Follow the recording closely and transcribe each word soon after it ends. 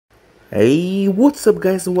Hey, what's up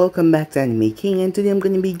guys, and welcome back to Anime King, and today I'm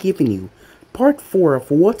going to be giving you part 4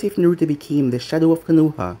 of What If Naruto Became the Shadow of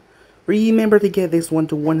Konoha. Remember to get this one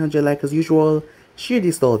to 100 likes as usual, share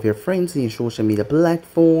this to all of your friends in your social media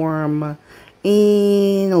platform,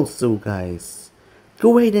 and also guys,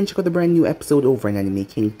 go ahead and check out the brand new episode over on Anime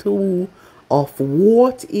King 2 of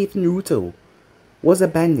What If Naruto was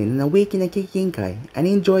abandoned and awakened at Kikinkai, and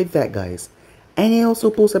I enjoyed that guys. And I also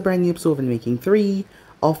post a brand new episode of Anime King 3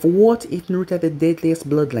 of What If Naruto had the deadliest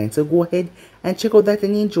bloodline, so go ahead and check out that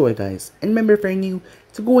and enjoy guys. And remember, if you're new,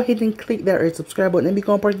 to go ahead and click that red subscribe button and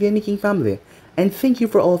become part of the Anime King family. And thank you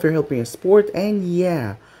for all of your help and your support, and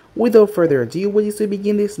yeah, without further ado, what is to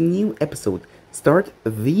begin this new episode? Start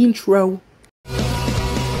the intro.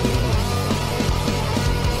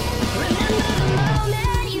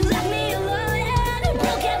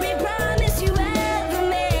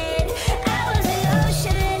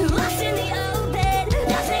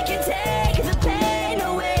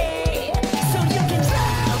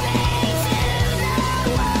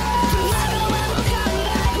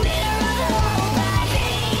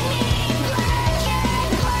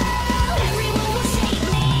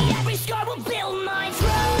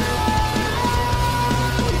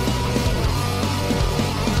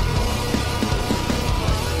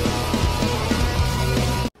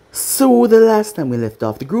 So the last time we left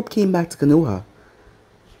off, the group came back to Konoha,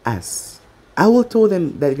 as Owl told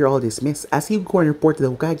them that you're all dismissed, as he would go and report to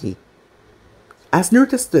the Hokage. As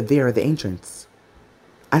Naruto stood there at the entrance,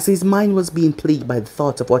 as his mind was being plagued by the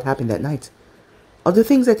thoughts of what happened that night, of the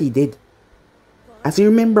things that he did, as he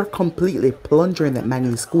remembered completely plunging that man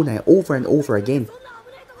in his kunai over and over again,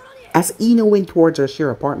 as Ino went towards her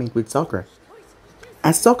shared apartment with Sakura,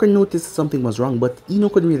 as Sakura noticed something was wrong, but Ino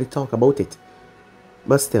couldn't really talk about it.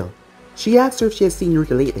 But still, she asked her if she had seen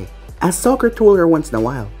Naruto lately, as Sakura told her once in a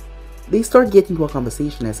while. They started getting into a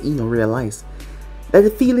conversation as Ino realized that the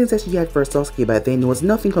feelings that she had for Sasuke back then was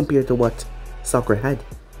nothing compared to what Sakura had.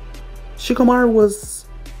 Shikamaru was,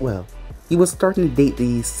 well, he was starting to date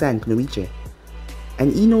the San Kunoichi,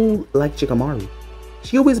 and Ino liked Shikamaru.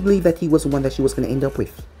 She always believed that he was the one that she was going to end up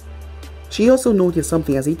with. She also noticed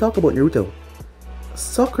something as he talked about Naruto.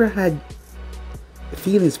 Sakura had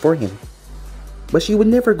feelings for him, but she would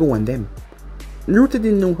never go on them. Naruto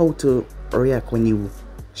didn't know how to react when you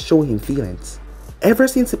show him feelings. Ever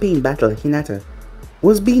since the pain battle, Hinata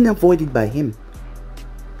was being avoided by him,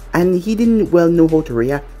 and he didn't well know how to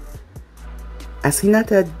react, as Hinata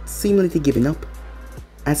had seemingly given up,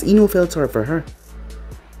 as Ino felt sorry for her,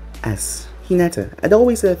 as Hinata had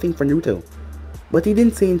always had a thing for Naruto, but he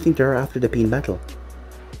didn't say anything to her after the pain battle.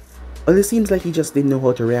 Well, it seems like he just didn't know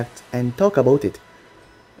how to react and talk about it.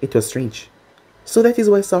 It was strange. So that is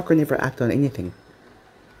why Sakura never acted on anything.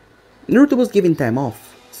 Naruto was given time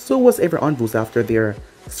off, so was every ANBUs after their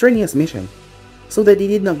strenuous mission, so that they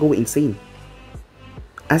did not go insane.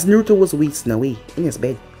 As Naruto was wasting away in his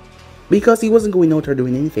bed, because he wasn't going out or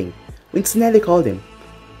doing anything, when Tsunade called him.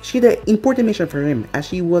 She had an important mission for him, as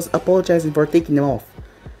she was apologizing for taking him off.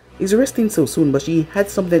 He's resting so soon, but she had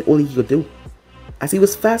something that only he could do, as he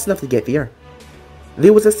was fast enough to get there.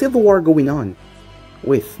 There was a civil war going on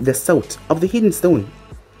with the south of the Hidden Stone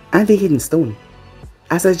and the Hidden Stone,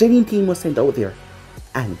 as a genuine team was sent out there,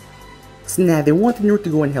 and Tsunade wanted Naruto to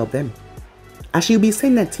go and help them, as she would be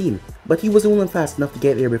sending that team, but he was only fast enough to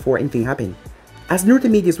get there before anything happened. As Naruto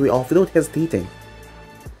made his way off without hesitating,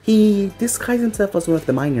 he disguised himself as one of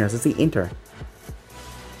the miners as he entered.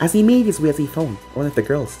 As he made his way, as he found one of the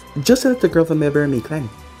girls, just like the girl from the Burmese clan.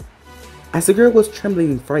 As the girl was trembling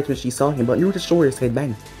in fright when she saw him, but Naruto showed her his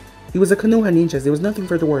headband. He was a Konoha ninja, so there was nothing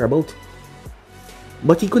for her to worry about.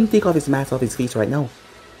 But he couldn't take off his mask off his face right now.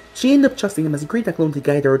 She ended up trusting him as he created a clone to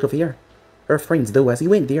guide her out of here. Her friends though, as he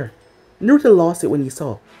went there. Naruto lost it when he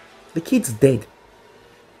saw the kids dead.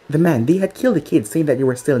 The man, they had killed the kids, saying that they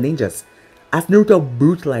were still ninjas, as Naruto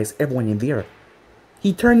brutalized everyone in there.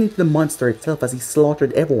 He turned into the monster itself as he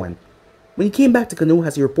slaughtered everyone. When he came back to Konoha,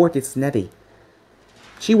 as he reported Tsunade,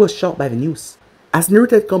 she was shocked by the news, as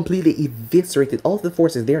Naruto had completely eviscerated all of the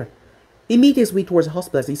forces there. He made his way towards the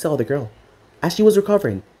hospital as he saw the girl. As she was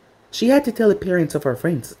recovering, she had to tell the parents of her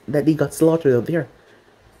friends that they got slaughtered out there,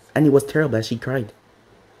 and it was terrible as she cried.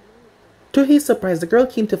 To his surprise, the girl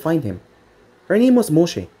came to find him. Her name was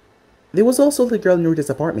Moshe. There was also the girl in Naruto's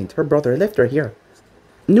apartment. Her brother left her here,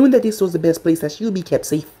 knowing that this was the best place that she would be kept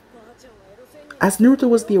safe. As Naruto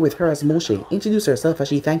was there with her, as Moshe introduced herself as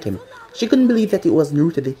she thanked him, she couldn't believe that it was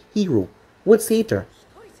Naruto the hero who had saved her.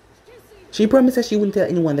 She promised that she wouldn't tell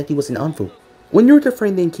anyone that he was in ANBU. When Naruto's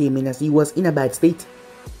friend then came in, as he was in a bad state,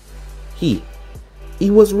 he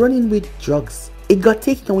was running with drugs. It got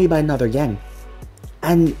taken away by another gang.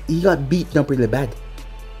 and he got beaten up really bad.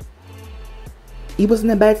 He was in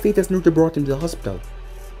a bad state as Naruto brought him to the hospital.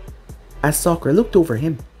 As Sakura looked over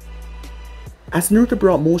him. As Naruto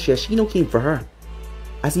brought Moshi, Ashino came for her.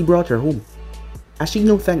 As he brought her home.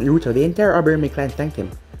 Ashino thanked Naruto. The entire Aburame clan thanked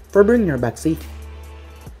him for bringing her back safe.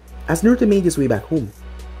 As Naruto made his way back home.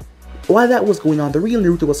 While that was going on, the real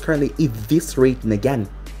Naruto was currently eviscerating again.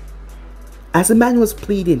 As the man was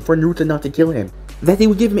pleading for Naruto not to kill him, that he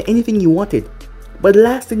would give him anything he wanted, but the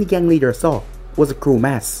last thing the gang leader saw was a crow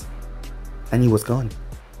mass. And he was gone.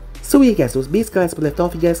 So yeah guys, those basically as we left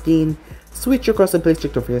off, you guys can switch across and place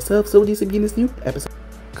check for yourself. So this will be in this new episode.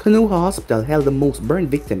 Konoha Hospital held the most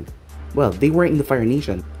burned victim. Well, they were in the Fire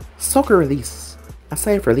Nation. Sakura released a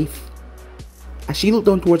sigh of relief as she looked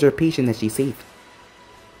down towards her patient that she saved.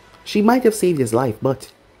 She might have saved his life,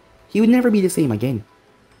 but he would never be the same again.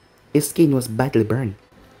 His skin was badly burned.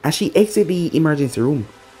 As she exited the emergency room,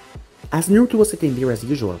 as Naruto was sitting there as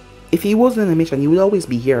usual. If he wasn't on a mission, he would always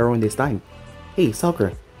be here around this time. Hey,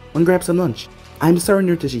 Sakura, wanna grab some lunch? I'm sorry,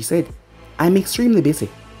 Naruto, she said. I'm extremely busy.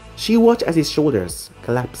 She watched as his shoulders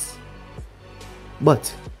collapsed.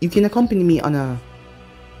 But you can accompany me on a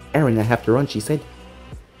errand I have to run, she said.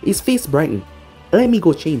 His face brightened. Let me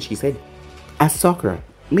go change, she said. As Sakura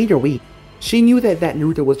made her way, she knew that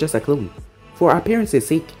Naruto was just a clone, for appearance's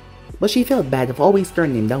sake, but she felt bad of always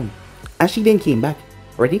turning him down. As she then came back.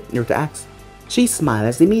 Ready? Naruto asked. She smiled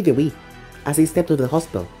as they made their way, as they stepped to the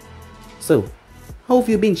hospital. So, how have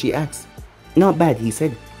you been? She asked. Not bad, he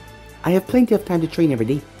said. I have plenty of time to train every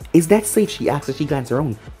day. Is that safe? She asked as she glanced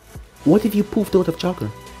around. What if you poofed out of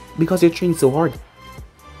chakra? Because you're trained so hard.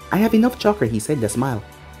 I have enough chakra, he said with a smile.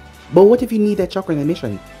 But what if you need that chakra in a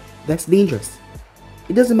mission? That's dangerous.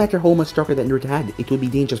 It doesn't matter how much chakra that Naruto had, it would be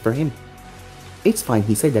dangerous for him. It's fine,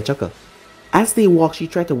 he said with a chuckle. As they walked, she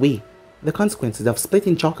tried to weigh the consequences of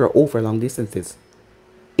splitting chakra over long distances.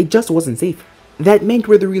 It just wasn't safe. That meant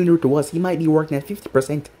where the real Naruto was, he might be working at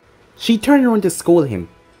 50%. She turned around to scold him,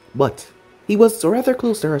 but he was rather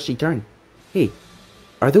close to her as she turned. Hey,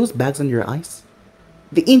 are those bags under your eyes?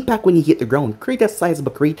 The impact when he hit the ground created a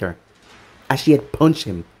sizable crater, as she had punched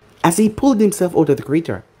him, as he pulled himself out of the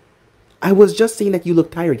crater. I was just saying that you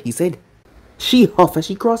look tired, he said. She huffed as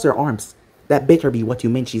she crossed her arms. That better be what you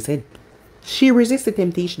meant, she said. She resisted the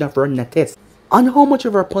temptation of running a test on how much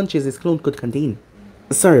of her punches his clone could contain.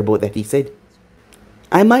 Sorry about that, he said.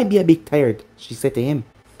 I might be a bit tired, she said to him.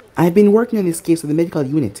 I've been working on this case with the medical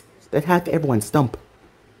unit that had everyone stump.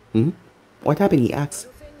 What happened, he asked.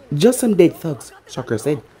 Just some dead thugs, Sakura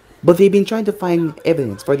said. But they've been trying to find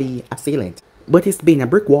evidence for the assailant. But it's been a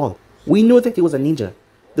brick wall. We know that he was a ninja.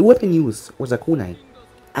 The weapon used was a kunai.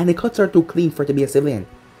 And the cuts are too clean for it to be a civilian.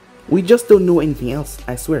 We just don't know anything else,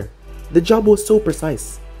 I swear. The job was so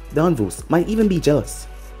precise. The ANBUs might even be jealous.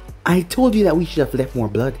 I told you that we should have left more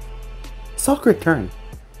blood. Sakura turned,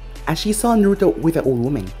 as she saw Naruto with the old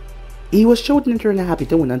woman. He was shouting at her in a happy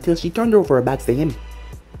tone until she turned over her bags to him.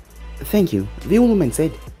 Thank you, the old woman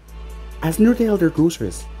said, as Naruto held her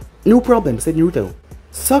groceries. No problem, said Naruto.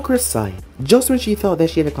 Sakura sighed, just when she thought that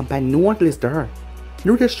she had a companion no one to listen to her.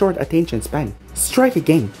 Naruto's short attention span. Strike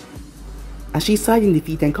again. As she sighed in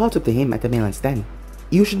defeat and caught up to him at the melon stand.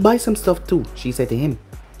 You should buy some stuff too, she said to him.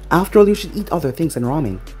 After all, you should eat other things than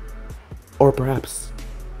ramen. Or perhaps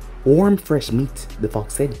warm fresh meat, the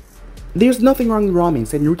fox said. There's nothing wrong with ramen,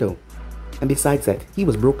 said Naruto. And besides that, he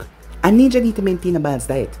was broke. A ninja need to maintain a balanced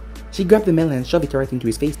diet. She grabbed the melon and shoved it right into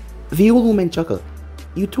his face. The old woman chuckled.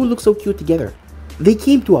 You two look so cute together. They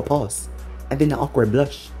came to a pause, and then an awkward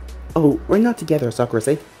blush. Oh, we're not together, Sakura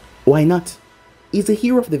said. Why not? He's the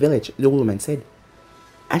hero of the village, the old woman said.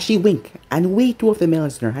 As she winked and weighed two of the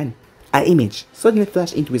melons in her hand, an image suddenly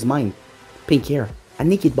flashed into his mind. Pink hair, a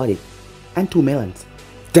naked body, and two melons.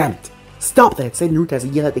 Damn it! Stop that, said Naruto as he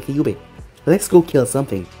yelled at the Kyuubi. Let's go kill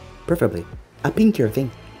something. Preferably a pink hair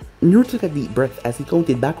thing. Naruto took a deep breath as he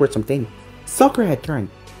counted backwards from 10. Sakura had turned,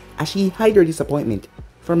 as she hid her disappointment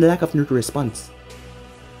from the lack of Naruto's response.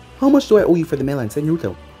 How much do I owe you for the melon, said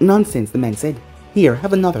Naruto. Nonsense, the man said. Here,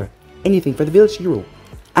 have another. Anything for the village hero.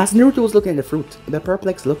 As Naruto was looking at the fruit with a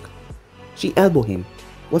perplexed look, she elbowed him.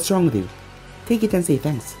 What's wrong with you? Take it and say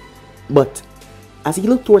thanks. But as he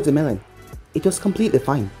looked towards the melon, it was completely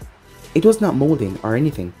fine. It was not molding or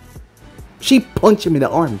anything. She punched him in the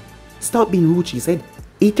arm. Stop being rude, she said.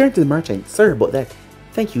 He turned to the merchant. Sorry about that.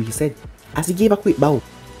 Thank you, he said, as he gave a quick bow.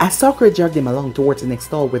 As Sakura dragged him along towards the next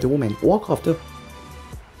stall where the woman walked off to.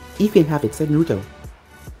 You can have it, said Naruto.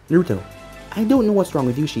 Naruto, I don't know what's wrong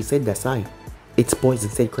with you, she said with a sigh. It's poison,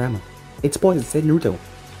 said Kurama. It's poison, said Naruto.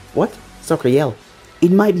 What? Sakura yelled.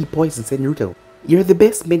 It might be poison, said Naruto. You're the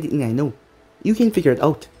best medicine I know. You can figure it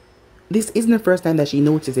out. This isn't the first time that she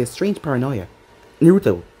notices a strange paranoia.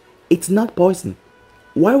 Naruto, it's not poison.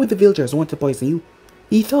 Why would the villagers want to poison you?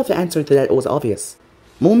 He thought the answer to that was obvious.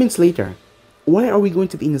 Moments later, why are we going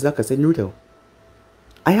to the Inazaka, said Naruto.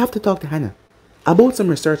 I have to talk to Hana. About some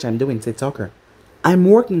research I'm doing, said Sakura. I'm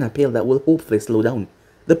working on a pill that will hopefully slow down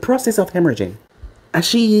the process of hemorrhaging. As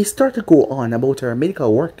she started to go on about her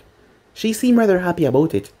medical work, she seemed rather happy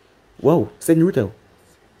about it. Whoa, said Naruto.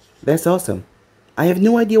 That's awesome. I have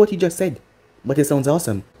no idea what you just said, but it sounds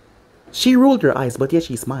awesome. She rolled her eyes, but yet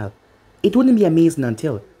she smiled. It wouldn't be amazing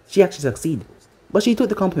until she actually succeeded, but she took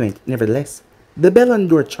the compliment nevertheless. The bell on the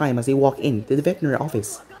door chimed as they walked into the veterinary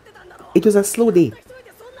office. It was a slow day.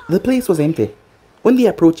 The place was empty. When they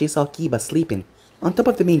approached, they saw Kiba sleeping on top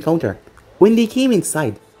of the main counter. When they came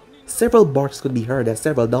inside, several barks could be heard as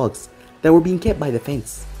several dogs that were being kept by the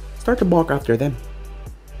fence started to bark after them.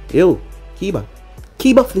 Yo, Kiba.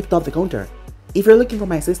 Kiba flipped off the counter. If you're looking for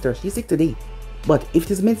my sister, she's sick today. But if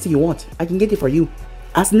it is medicine you want, I can get it for you.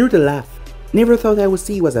 As Naruto laughed. Never thought I would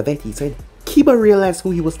see you as a vet, he said. Kiba realized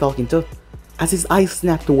who he was talking to, as his eyes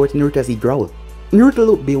snapped towards Naruto as he growled. Naruto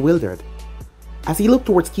looked bewildered. As he looked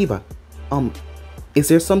towards Kiba, is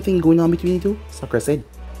there something going on between you two? Sakura said.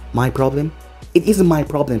 My problem? It isn't my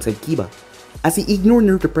problem, said Kiba, as he ignored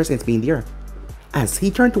Naruto's presence being there. As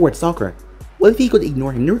he turned towards Sakura, well, if he could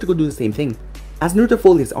ignore him, Naruto could do the same thing, as Naruto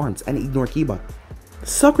folded his arms and ignored Kiba.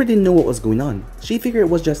 Sakura didn't know what was going on. She figured it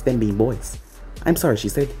was just them being boys. I'm sorry, she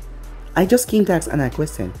said. I just came to ask Anna a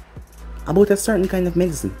question about a certain kind of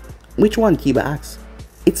medicine. Which one? Kiba asked.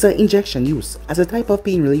 It's an injection used as a type of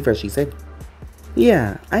pain reliever, she said.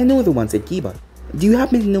 Yeah, I know the one, said Kiba. Do you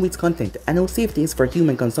happen to know its content and how safe it is for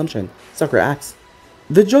human consumption? Sakura asked.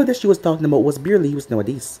 The drug that she was talking about was barely used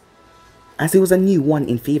nowadays, as it was a new one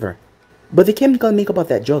in favor. But the chemical makeup of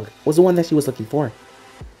that drug was the one that she was looking for.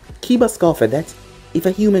 Kiba scoffed at that. If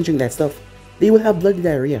a human drink that stuff, they will have bloody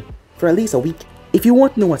diarrhea for at least a week. If you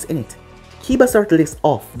want to know what's in it, Kiba started to list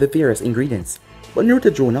off the various ingredients, but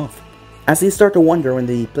Naruto droned off, as he started to wonder when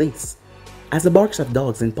the place, as the barks of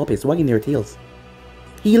dogs and puppies wagging their tails.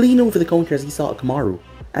 He leaned over the counter as he saw Akamaru,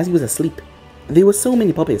 as he was asleep. There were so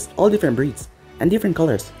many puppies, all different breeds, and different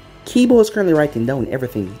colors. Kiba was currently writing down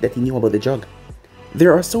everything that he knew about the drug.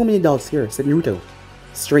 There are so many dogs here, said Naruto.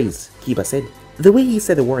 Strays, Kiba said. The way he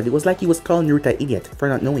said the word, it was like he was calling Naruto an idiot for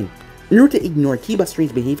not knowing. Naruto ignored Kiba's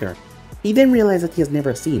strange behavior. He then realized that he has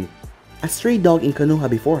never seen a stray dog in Konoha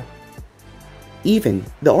before. Even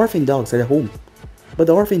the orphan dogs had a home, but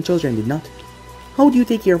the orphan children did not. How do you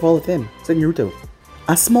take care of all of them? Said Naruto.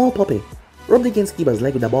 A small puppy rubbed against Kiba's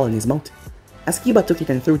leg with a ball in his mouth. As Kiba took it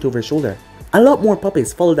and threw it over his shoulder, a lot more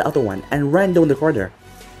puppies followed the other one and ran down the corridor.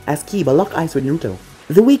 As Kiba locked eyes with Naruto,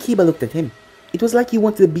 the way Kiba looked at him, it was like he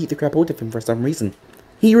wanted to beat the crap out of him for some reason.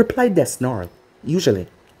 He replied that snarl. Usually,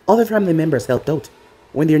 other family members helped out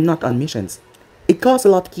when they're not on missions. It costs a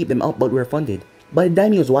lot to keep them out, but we're funded by the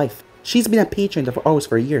daimyo's wife. She's been a patron of ours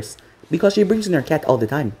for years because she brings in her cat all the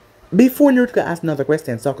time. Before Naruto asked another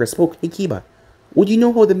question, Sakura spoke. Hey Kiba, would you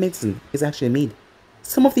know how the medicine is actually made?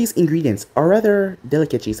 Some of these ingredients are rather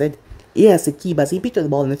delicate, she said. Yes, said Kiba as he picked up the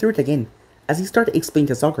ball and threw it again as he started explaining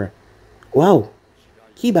to Sakura. Wow,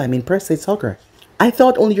 Kiba, I'm impressed, said Sakura. I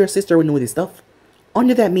thought only your sister would know this stuff.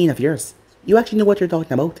 Under that mane of yours, you actually know what you're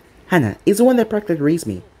talking about. Hana is the one that practically raised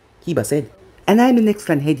me, Kiba said. And I'm the next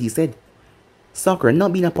clan head, he said. Sakura,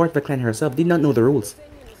 not being a part of the clan herself, did not know the rules.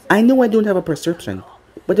 I know I don't have a prescription,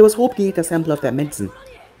 but I was hoping to get a sample of that medicine.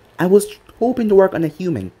 I was hoping to work on a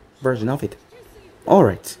human version of it.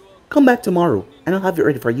 Alright, come back tomorrow and I'll have it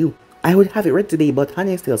ready for you. I would have it ready today, but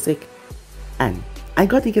Hana is still sick. And I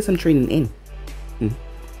got to get some training in.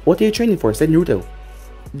 What are you training for? Said Naruto.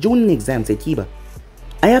 Joining the exam, said Kiba.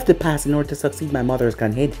 I have to pass in order to succeed my mother's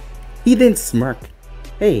clan head. He then smirked.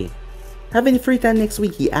 Hey, have any free time next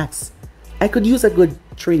week? He asked. I could use a good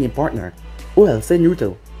training partner. Well, said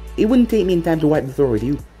Naruto, it wouldn't take me in time to wipe the floor with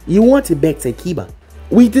you. You want to bet, said Kiba.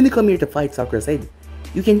 We didn't come here to fight, Sakura said.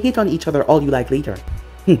 You can hit on each other all you like later.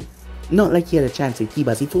 Not like he had a chance, said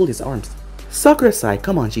Kiba as he folded his arms. Sakura sighed.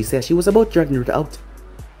 Come on, she said. She was about to drag Naruto out.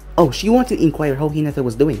 Oh, she wanted to inquire how Hinata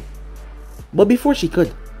was doing. But before she could,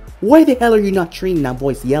 why the hell are you not training? That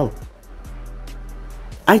voice yelled.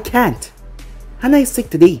 I can't. Hana is sick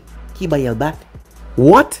today, Kiba yelled back.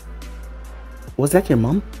 What? Was that your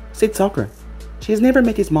mom? Said Sakura. She has never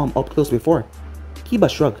met his mom up close before. Kiba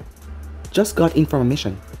shrugged. Just got in from a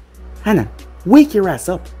mission. Hana, wake your ass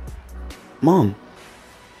up. Mom.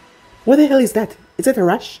 What the hell is that? Is that a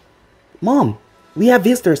rush? Mom, we have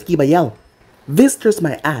visitors, Kiba yelled. Visitors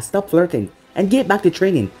my ass, stop flirting and get back to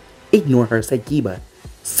training. Ignore her, said Kiba.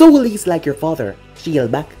 So will he's like your father, she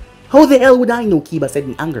yelled back. How the hell would I know, Kiba said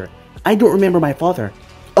in anger. I don't remember my father.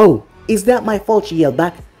 Oh, is that my fault? She yelled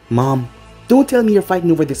back. Mom, don't tell me you're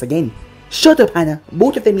fighting over this again. Shut up, Hannah.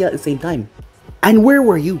 Both of them yelled at the same time. And where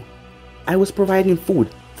were you? I was providing food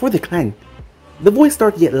for the clan. The voice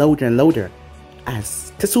started to get louder and louder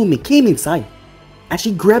as Tatsumi came inside. As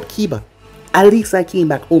she grabbed Kiba. At least I came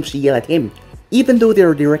back home, she yelled at him, even though they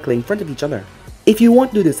were directly in front of each other. If you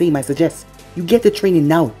want to do the same, I suggest you get the training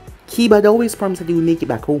now. Kiba had always promised that he would make it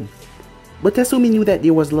back home. But Tatsumi knew that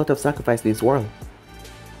there was a lot of sacrifice in this world.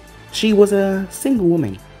 She was a single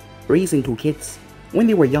woman, raising 2 kids when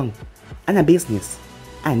they were young, and a business,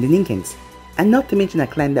 and the Ninkins, and not to mention a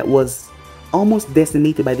clan that was almost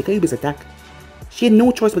decimated by the Kyuubi's attack. She had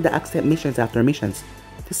no choice but to accept missions after missions,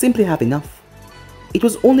 to simply have enough. It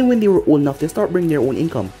was only when they were old enough to start bringing their own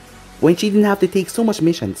income, when she didn't have to take so much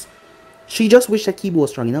missions. She just wished that Kiba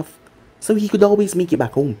was strong enough, so he could always make it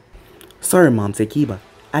back home. Sorry, Mom, said Kiba,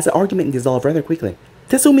 as the argument dissolved rather quickly.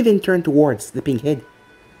 Tatsumi then turned towards the pink head.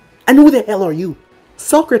 And who the hell are you?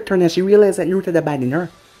 Sakura turned as she realized that Naruto had abandoned her,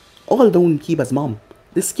 all alone with Kiba's mom,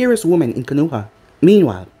 the scariest woman in Konoha.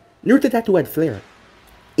 Meanwhile, Naruto Tattoo had flared.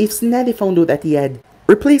 If Tsunade found out that he had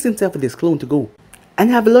replaced himself with his clone to go and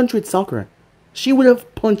have lunch with Sakura, she would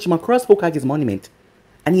have punched him across Hokage's monument,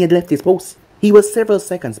 and he had left his post. He was several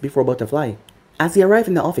seconds before Butterfly. As he arrived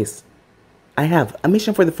in the office, I have a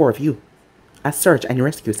mission for the 4 of you. A search and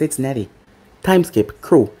rescue, said Tsunade. Timeskip,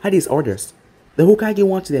 Crow, had his orders. The Hokage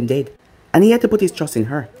wanted them dead, and he had to put his trust in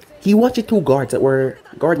her. He watched the 2 guards that were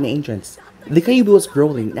guarding the entrance. The Kyuubi was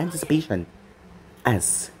growling in anticipation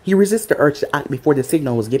as he resisted the urge to act before the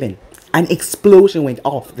signal was given. An explosion went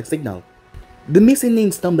off the signal. The missing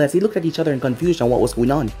names stumbled as they looked at each other in confusion on what was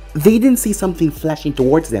going on. They didn't see something flashing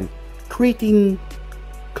towards them, creating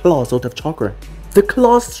claws out of chakra. The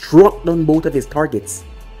claws struck down both of his targets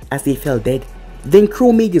as they fell dead. Then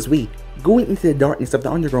Crow made his way, going into the darkness of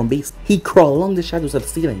the underground base. He crawled along the shadows of the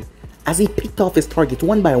ceiling as he picked off his targets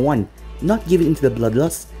one by one, not giving into the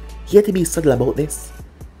bloodlust. He had to be subtle about this.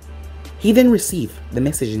 He then received the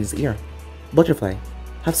message in his ear. Butterfly,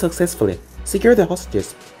 have successfully secured the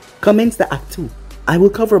hostages. Commence the Act 2. I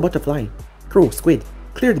will cover Butterfly. Crow, Squid,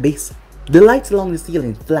 clear the base. The lights along the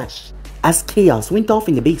ceiling flashed as chaos went off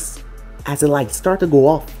in the base. As the lights started to go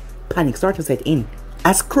off, panic started to set in.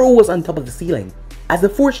 As Crow was on top of the ceiling, as the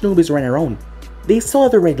 4 shinobis ran around, they saw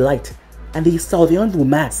the red light and they saw the ANBU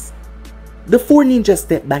mass. The 4 ninjas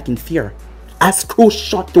stepped back in fear. As Crow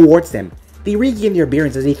shot towards them, they regained their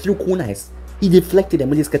bearings as they threw kunais. He deflected them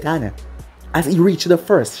with his katana as he reached the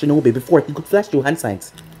first shinobi before he could flash 2 hand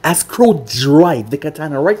signs. As Crow drive the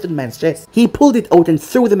katana right to the man's chest, he pulled it out and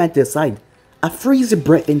threw the man to the side. A freezing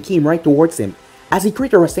breath then came right towards him as he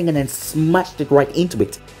created a Rasengan and smashed it right into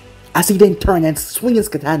it. As he then turned and swung his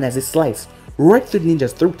katana as it sliced right through the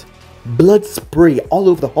ninja's throat. Blood sprayed all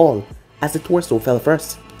over the hall as the torso fell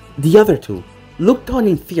first. The other 2 looked on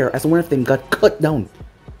in fear as one of them got cut down.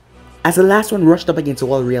 As the last one rushed up against the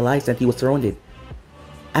wall, realized that he was surrounded,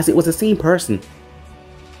 as it was the same person.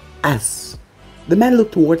 As the man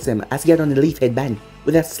looked towards them as he had on a leaf headband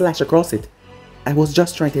with a slash across it. I was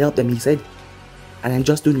just trying to help them, he said. And I'm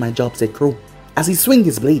just doing my job, said Crow, as he swung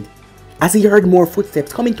his blade. As he heard more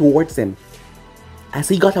footsteps coming towards him. As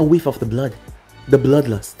he got a whiff of the blood, the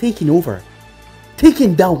bloodlust taking over. Take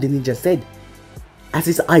him down, the ninja said, as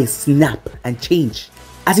his eyes snapped and changed,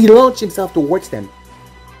 as he launched himself towards them.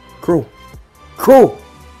 Crow! Crow!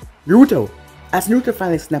 Naruto! As Naruto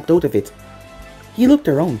finally snapped out of it, he looked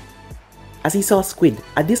around as he saw Squid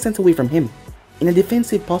a distance away from him in a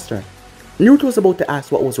defensive posture. Naruto was about to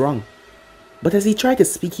ask what was wrong, but as he tried to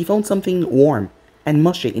speak, he found something warm and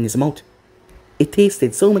mushy in his mouth. It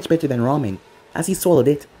tasted so much better than ramen as he swallowed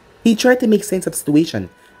it. He tried to make sense of the situation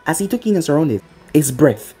as he took in his surroundings. His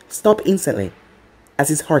breath stopped instantly as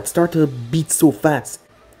his heart started to beat so fast.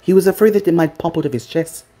 He was afraid that it might pop out of his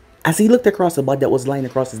chest. As he looked across the body that was lying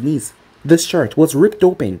across his knees, the shirt was ripped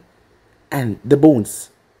open and the bones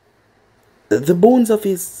of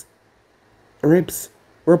his ribs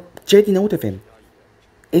were jetting out of him.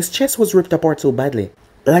 His chest was ripped apart so badly,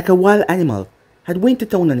 like a wild animal had went to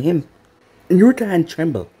town on him. Naruto's hand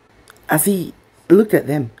trembled as he looked at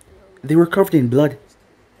them. They were covered in blood.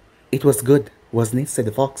 It was good, wasn't it? Said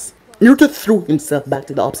the fox. Naruto threw himself back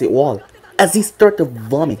to the opposite wall as he started to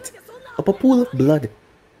vomit up a pool of blood.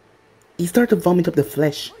 He started to vomit up the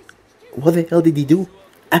flesh. What the hell did he do?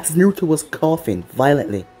 As Naruto was coughing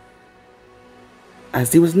violently,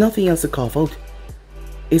 as there was nothing else to cough out.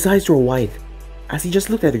 His eyes were wide as he just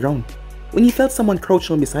looked at the ground when he felt someone crouch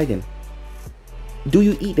down beside him. Do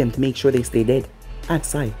you eat them to make sure they stay dead?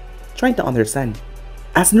 Asked Sai, trying to understand.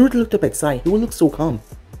 As Naruto looked up at Sai, who looked so calm.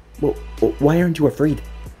 Well, why aren't you afraid?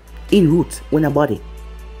 en route when a body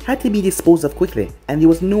had to be disposed of quickly and there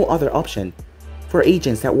was no other option for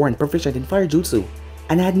agents that weren't proficient in fire jutsu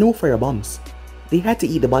and had no fire bombs. They had to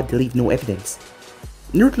eat the body to leave no evidence.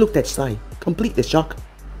 Naruto looked at Sai, completely shocked.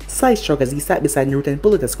 Sai shrugged as he sat beside Naruto and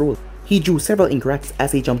pulled at the scroll. He drew several ink rats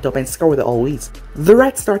as he jumped up and scoured the hallways. The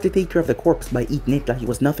rats started to take care of the corpse by eating it like it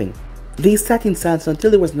was nothing. They sat in silence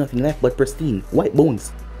until there was nothing left but pristine, white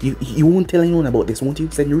bones. You won't tell anyone about this, won't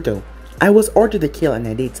you? Said Naruto. I was ordered to kill and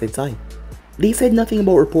I did, said Sai. They said nothing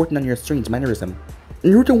about reporting on your strange mannerism.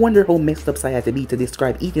 Naruto wondered how messed up Sai had to be to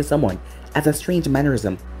describe eating someone as a strange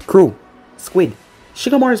mannerism. Crow. Squid.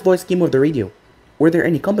 Shikamaru's voice came over the radio. Were there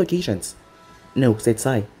any complications? No, said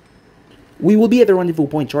Sai. We will be at the rendezvous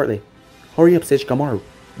point shortly. Hurry up, said Shikamaru.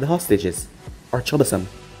 The hostages are troublesome.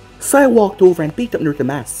 Sai walked over and picked up Naruto's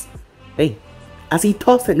mask. Hey, as he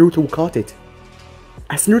tossed at Naruto who caught it.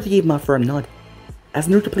 As Naruto gave him a firm nod. As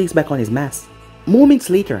Naruto placed back on his mask. Moments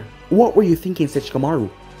later, what were you thinking, said Shikamaru?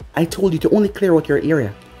 I told you to only clear out your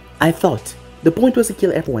area. I thought the point was to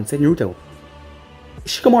kill everyone, said Naruto.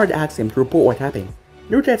 Shikamaru asked him to report what happened.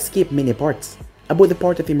 Naruto had escaped many parts about the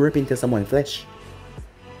part of him ripping into someone's flesh.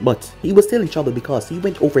 But he was still in trouble because he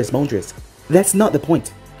went over his boundaries. That's not the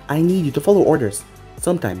point. I need you to follow orders.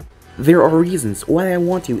 Sometime. There are reasons why I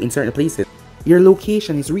want you in certain places. Your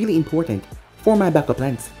location is really important for my backup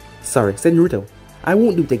plans. Sorry, said Naruto. I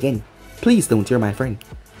won't do it again. Please don't, you're my friend.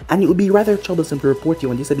 And it would be rather troublesome to report you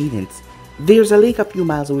on disobedience. There's a lake a few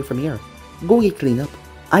miles away from here. Go get cleaned up.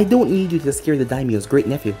 I don't need you to scare the daimyo's great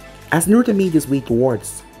nephew. As Naruto made his way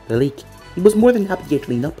towards the lake, he was more than happy to get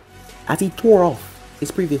cleaned up. As he tore off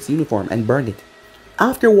his previous uniform and burned it.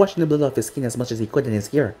 After washing the blood off his skin as much as he could in his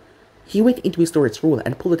hair, he went into his storage room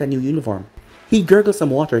and pulled out a new uniform. He gurgled some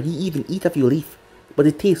water, he even ate a few leaves, but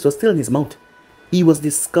the taste was still in his mouth. He was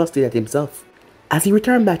disgusted at himself. As he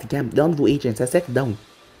returned back to camp, the ANBU agents had settled down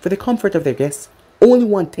for the comfort of their guests. Only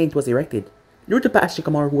one tent was erected. Naruto passed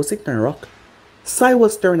Shikamaru who was sitting on a rock. Sai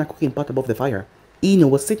was stirring a cooking pot above the fire. Ino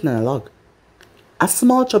was sitting on a log. A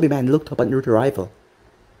small chubby man looked up at Naruto's rival.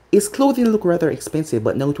 His clothing looked rather expensive,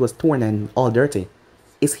 but now it was torn and all dirty.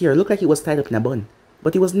 His hair looked like it was tied up in a bun,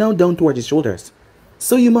 but it was now down towards his shoulders.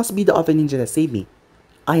 So you must be the other ninja that saved me.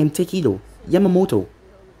 I am Takedo Yamamoto,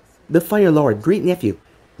 the Fire Lord, great nephew.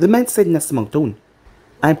 The man said in a smug tone.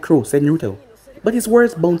 I'm Crow, said Naruto, but his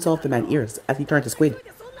words bounced off the man's ears as he turned to Squid.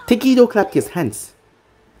 Takedo clapped his hands.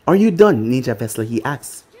 Are you done, Ninja Vessel? He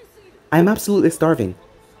asked. I'm absolutely starving.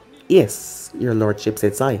 Yes, your lordship,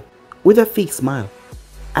 said Sai, with a fake smile,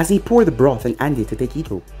 as he poured the broth and handed it to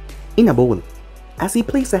Takedo in a bowl. As he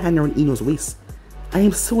placed a hand around Ino's waist. I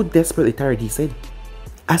am so desperately tired, he said.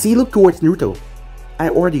 As he looked towards Naruto, I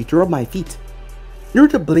order you to rub my feet.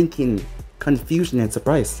 Naruto blinked in confusion and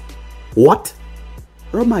surprise. What?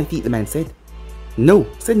 Rub my feet, the man said. No,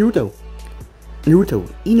 said Naruto. Naruto,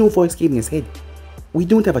 Ino's voice came in his head. We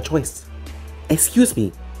don't have a choice. Excuse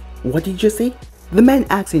me, what did you say? The man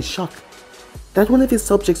asked in shock that one of his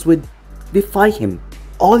subjects would defy him.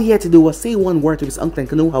 All he had to do was say one word to his uncle and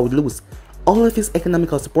Konoha would lose all of his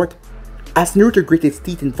economical support. As Naruto gritted his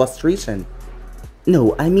teeth in frustration.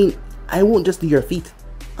 No, I mean, I won't just do your feet.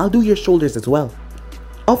 I'll do your shoulders as well.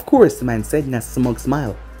 Of course, the man said in a smug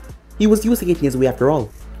smile. He was used to getting his way after all.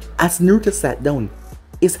 As Naruto sat down,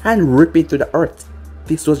 his hand ripping to the earth.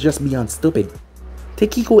 This was just beyond stupid.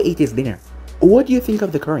 Takiko ate his dinner. What do you think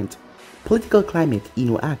of the current political climate?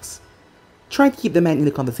 Ino asked, trying to keep the man in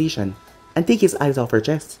the conversation and take his eyes off her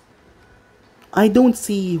chest. I don't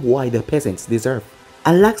see why the peasants deserve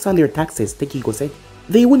a lax on their taxes, Takiko said.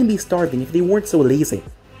 They wouldn't be starving if they weren't so lazy.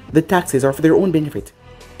 The taxes are for their own benefit.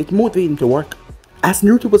 It motivates them to work. As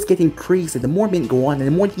Naruto was getting crazy, the more minutes go on and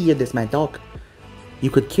the more he heard this man talk. You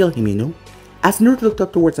could kill him, you know. As Naruto looked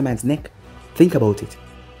up towards the man's neck, think about it.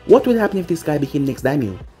 What would happen if this guy became next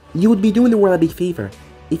daimyo? You would be doing the world a big favor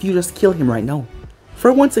if you just kill him right now.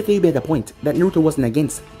 For once Takebe had a point that Naruto wasn't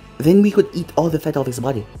against. Then we could eat all the fat off his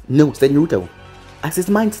body. No, said Naruto. As his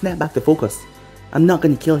mind snapped back to focus. I'm not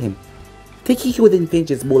gonna kill him. Takiko didn't finish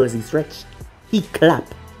his bowl as he stretched. He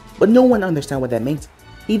clapped, but no one understood what that meant.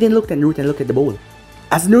 He then looked at Naruto and looked at the bowl.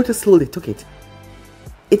 As Naruto slowly took it.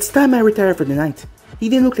 It's time I retire for the night. He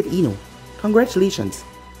then looked at Ino. Congratulations.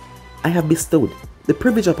 I have bestowed the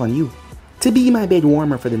privilege upon you to be my bed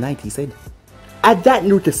warmer for the night, he said. At that,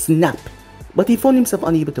 Naruto snapped, but he found himself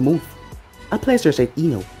unable to move. A pleasure, said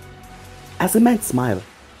Ino, as the man smiled.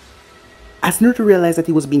 As Naruto realized that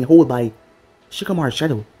he was being held by Shikamaru's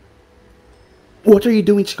shadow. What are you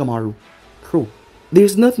doing, Shikamaru? Crow.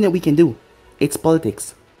 There's nothing that we can do. It's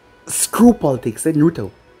politics. Screw politics, said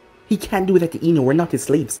Naruto. He can't do that to Ino, we're not his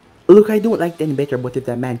slaves. Look, I don't like it any better, but if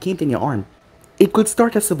that man came to your arm, It could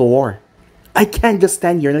start a civil war. I can't just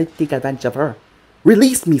stand here and let you take advantage of her.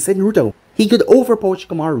 Release me, said Naruto. He could overpower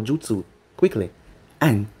Shikamaru jutsu quickly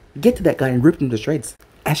and get to that guy and rip him to shreds.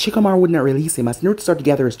 As Shikamaru would not release him, as Naruto started to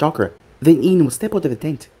gather his chakra, then Ino stepped out of the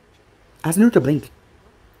tent. As Naruto blinked,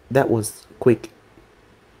 that was quick.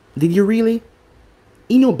 Did you really?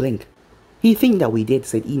 Ino blinked. He think that we did,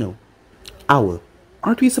 said Ino. Owl,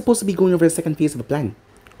 aren't we supposed to be going over the second phase of the plan?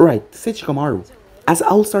 Right, said Shikamaru. As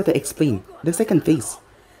Owl started to explain, the second phase.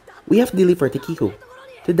 We have to deliver Tekiko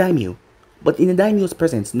to Daimyo, but in the Daimyo's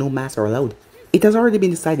presence, no masks are allowed. It has already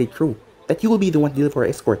been decided, crew, that you will be the one to deliver our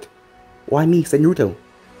escort. Why me, said Naruto.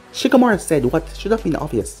 Shikamaru said what should have been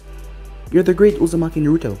obvious. You're the great Uzumaki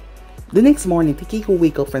Naruto. The next morning, Tekiko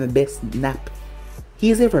wake up from the best nap he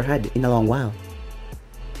has ever had in a long while.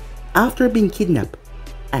 After being kidnapped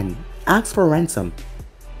and asked for ransom,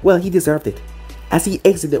 well, he deserved it, as he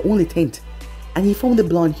exited the only tent and he found the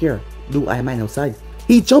blonde hair, blue-eyed man outside.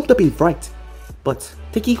 He jumped up in fright, but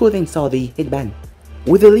Tekiko then saw the headband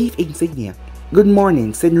with the leaf insignia. Good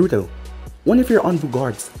morning, said Naruto. One of your ANBU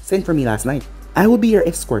guards sent for me last night. I will be your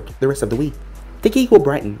escort the rest of the week. Tekiko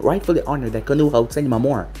brightened, rightfully honored that Konoha would send him a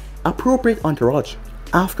more appropriate entourage.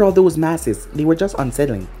 After all those masses, they were just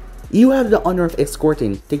unsettling. You have the honor of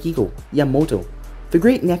escorting Tekiko Yamamoto, the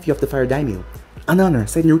great nephew of the Fire Daimyo. An honor,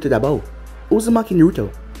 said Naruto to bow. Uzumaki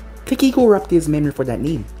Naruto. Tekiko rapped his memory for that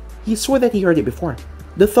name. He swore that he heard it before.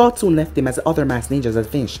 The thought soon left him as the other masked ninjas had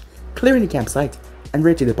finished clearing the campsite and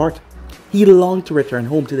ready to depart. He longed to return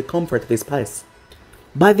home to the comfort of his palace.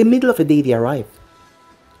 By the middle of the day they arrived,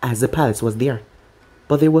 as the palace was there,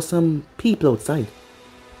 but there were some people outside.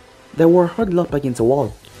 They were huddled up against a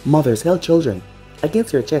wall. Mothers held children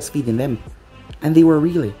against their chests feeding them, and they were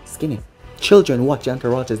really skinny. Children watched the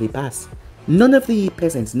entourage as they passed. None of the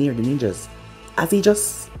peasants near the ninjas, as they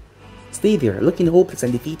just stayed there looking hopeless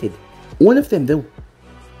and defeated. One of them though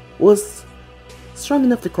was strong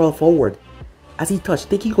enough to crawl forward as he touched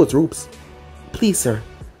Tekiko's ropes. Please sir,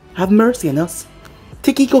 have mercy on us.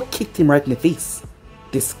 Tekiko kicked him right in the face.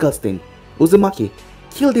 Disgusting. Uzumaki,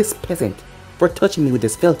 kill this peasant for touching me with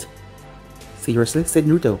this filth. Seriously, said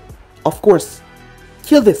Naruto. Of course.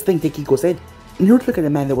 Kill this thing, Tekiko said. Naruto looked at the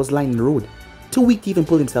man that was lying in the road, too weak to even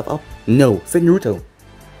pull himself up. No, said Naruto.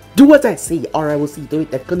 Do what I say or I will see to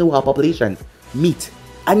it that Konoha population meet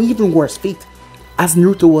an even worse fate. As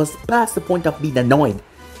Naruto was past the point of being annoyed,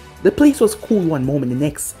 the place was cool one moment, the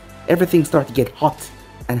next, everything started to get hot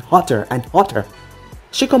and hotter and hotter.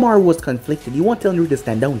 Shikamaru was conflicted. He wanted to tell Naruto to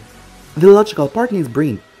stand down. The logical part in his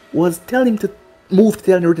brain was telling him to move to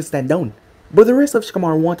tell Naruto to stand down. But the rest of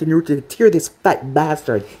Shikamaru wanted Naruto to tear this fat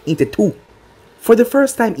bastard into two. For the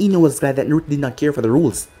first time, Ino was glad that Naruto did not care for the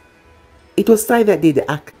rules. It was Sai that did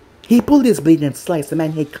the act. He pulled his blade and sliced the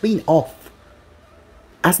man's head clean off.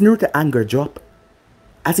 As Naruto's anger dropped,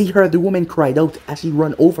 as he heard the woman cried out as she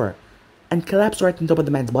ran over and collapsed right on top of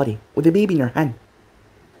the man's body with the baby in her hand.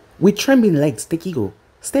 With trembling legs, Tekiko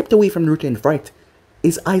stepped away from Naruto in fright.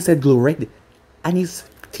 His eyes had glowed red and his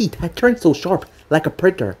teeth had turned so sharp like a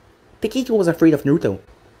predator. Tekiko was afraid of Naruto.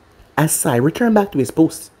 As Sai returned back to his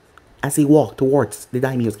post, as he walked towards the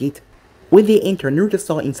daimyo's gate. When they entered, Naruto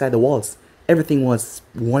saw inside the walls. Everything was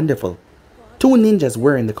wonderful. Two ninjas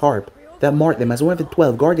were in the car that marked them as one of the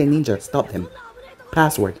 12 guardian ninjas stopped him.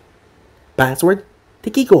 Password. Password?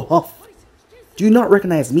 Tekiko huffed. Do you not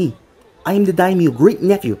recognize me? I am the daimyo great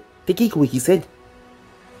nephew, Tekiko, he said.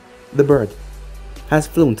 The bird has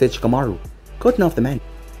flown, said Shikamaru, cutting off the man.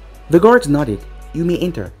 The guards nodded. You may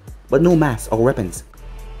enter, but no masks or weapons.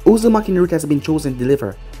 Uzumaki Naruto has been chosen to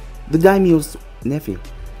deliver the daimyo's nephew.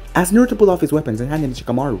 As Naruto pulled off his weapons and handed them to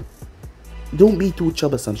Shikamaru. Don't be too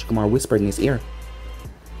troublesome, Shikamaru whispered in his ear.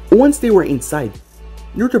 Once they were inside,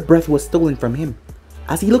 Naruto's breath was stolen from him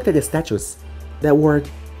as he looked at the statues that were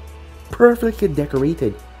perfectly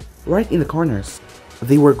decorated right in the corners.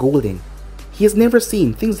 They were golden. He has never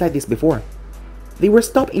seen things like this before. They were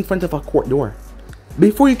stopped in front of a court door.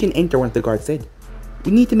 Before you can enter, one of the guards said,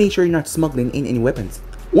 we need to make sure you're not smuggling in any weapons.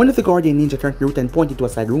 One of the guardian ninja turned to Naruto and pointed to a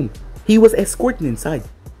side room. He was escorted inside.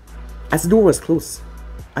 As the door was closed,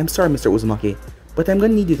 I'm sorry, Mr. Uzumaki, but I'm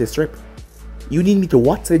gonna need you to strip. You need me to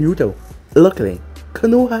what? Said Naruto. Luckily,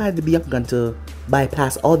 Konoha had the Byakugan to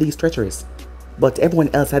bypass all these treacheries, but everyone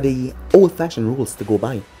else had the old-fashioned rules to go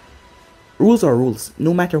by. Rules are rules,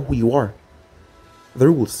 no matter who you are. The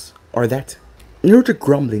rules are that. Naruto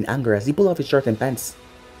grumbled in anger as he pulled off his shirt and pants.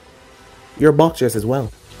 Your boxers as well.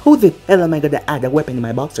 How the hell am I gonna add a weapon in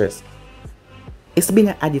my boxers? It's been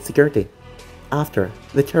an added security. After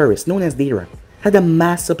the terrorist known as Deira had a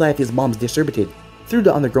mass supply of his bombs distributed through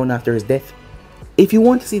the underground after his death. If you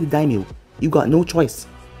want to see the daimyo, you got no choice.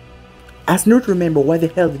 As Naruto remembered, why the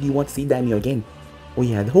hell did he want to see Daimyo again? Oh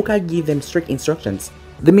yeah, the Hokage gave them strict instructions.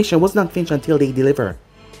 The mission was not finished until they deliver.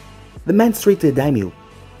 The man straight to the Daimyo,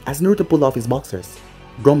 as Naruto pulled off his boxers,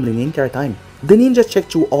 grumbling the entire time. The ninja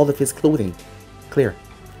checked through all of his clothing. Clear.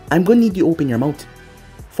 I'm gonna need you to open your mouth.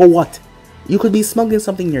 For what? You could be smuggling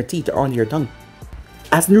something in your teeth or on your tongue.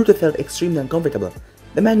 As Naruto felt extremely uncomfortable,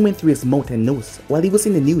 the man went through his mouth and nose while he was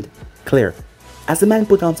in the nude. Clear. As the man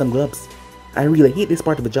put on some gloves. I really hate this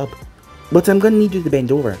part of the job, but I'm gonna need you to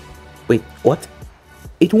bend over. Wait, what?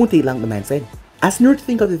 It won't take long, the man said. As Naruto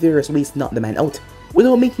think of the various ways to knock the man out,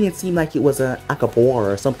 without making it seem like it was an act of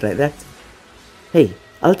war or something like that. Hey,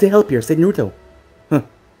 I'll to help here, said Naruto. Huh,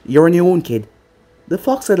 you're on your own, kid. The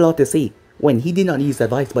fox had a lot to say when he did not use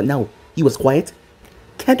advice, but now he was quiet.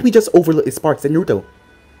 Can't we just overlook this part, said Naruto.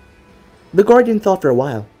 The guardian thought for a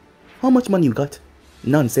while. How much money you got?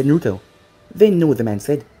 None, said Naruto. Then no, the man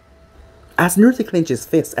said. As Naruto clenched his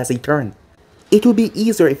fist as he turned. It will be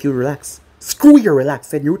easier if you relax. Screw your relax,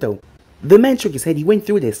 said Naruto. The man shook his head. He went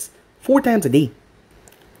through this 4 times a day.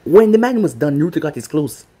 When the man was done, Naruto got his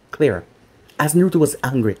clothes clear. As Naruto was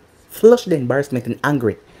angry, flushed with embarrassment and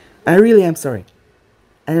angry. I really am sorry.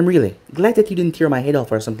 And I'm really glad that you didn't tear my head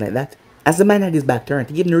off or something like that. As the man had his back turned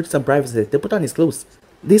to give Naruto some privacy to put on his clothes,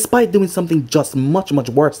 despite doing something just much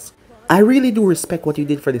worse. I really do respect what you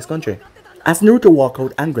did for this country. As Naruto walked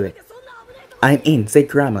out angrily. I'm in, said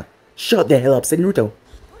Kurama. Shut the hell up, said Naruto.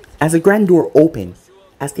 As the grand door opened,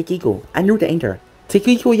 as Takiko and Naruto enter,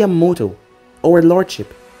 Takiko Yamamoto, our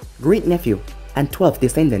lordship, great nephew, and 12th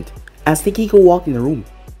descendant, as Takiko walked in the room,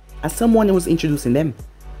 as someone was introducing them,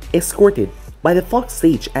 escorted by the fox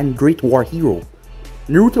sage and great war hero,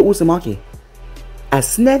 Naruto Uzumaki. As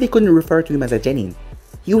Tsunade couldn't refer to him as a genin,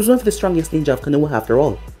 he was one of the strongest ninja of Konoha after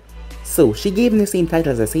all, so she gave him the same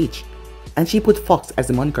title as a sage, and she put Fox as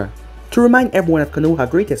the moniker, to remind everyone of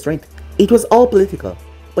Konoha's greatest strength. It was all political,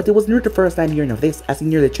 but it was Naruto's first time hearing of this as he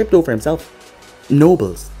nearly tripped over himself.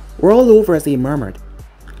 Nobles were all over as they murmured,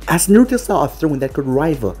 as Naruto saw a throne that could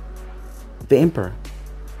rival the Emperor.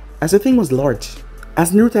 As the thing was large,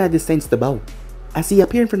 as Naruto had the sense to bow, as he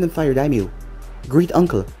appeared from the fire daimyo. Great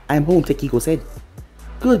uncle, I am home, Takiko said.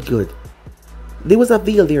 Good. There was a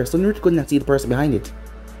veil there so Naruto could not see the person behind it.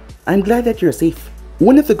 I'm glad that you're safe.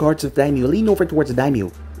 One of the guards of daimyo leaned over towards the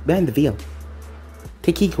daimyo, behind the veil.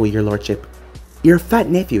 Takiko, your lordship. Your fat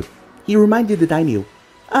nephew. He reminded the daimyo.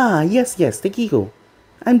 Ah, yes, Takiko.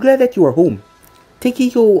 I'm glad that you are home.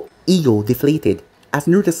 Takiko, ego deflated, as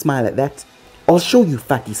Naruto smiled at that. I'll show you,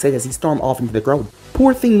 fat, he said as he stormed off into the crowd.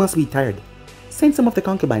 Poor thing must be tired. Send some of the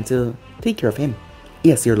concubines to take care of him.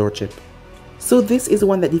 Yes, your lordship. So this is the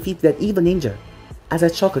one that defeated that evil ninja. As a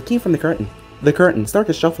chocolate came from the curtain. The curtain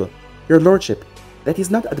started to shuffle. Your lordship, that is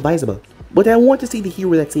not advisable, but I want to see the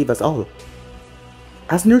hero that saved us all.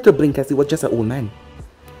 As Naruto blinked as he was just an old man.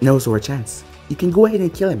 Now's our chance. You can go ahead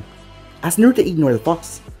and kill him. As Naruto ignored the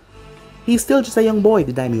fox. He's still just a young boy,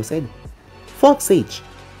 the daimyo said. Fox Sage,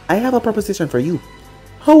 I have a proposition for you.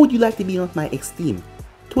 How would you like to be on my esteemed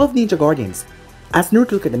 12 ninja guardians? As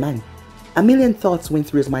Naruto looked at the man, a million thoughts went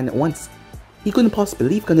through his mind at once. He couldn't possibly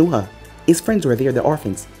leave Konoha. His friends were there, the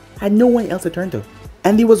orphans, had no one else to turn to.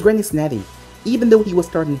 And there was Granny Tsunade. Even though he was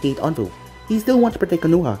starting to hate ANBU, he still wanted to protect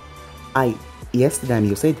Konoha. Yes, the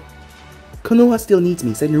daimyo said. Konoha still needs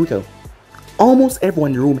me, said Naruto. Almost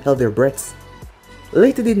everyone in the room held their breaths.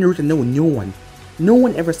 Later did Naruto know no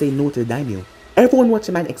one ever said no to the daimyo. Everyone watched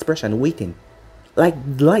the man's expression waiting, like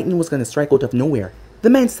lightning was gonna strike out of nowhere. The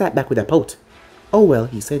man sat back with a pout. Oh well,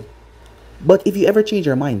 he said. But if you ever change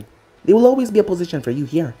your mind, there will always be a position for you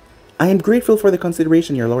here. I am grateful for the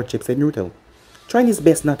consideration, your lordship, said Naruto, trying his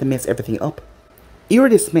best not to mess everything up. You are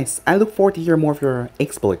dismissed. I look forward to hear more of your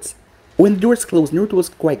exploits. When the doors closed, Naruto was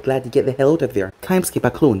quite glad to get the hell out of there. Time skip,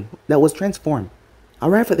 a clone that was transformed,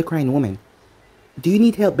 arrived at the crying woman. Do you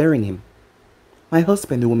need help burying him? My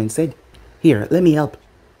husband, the woman said. Here, let me help.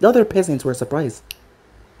 The other peasants were surprised.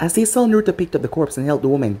 As they saw Naruto picked up the corpse and helped the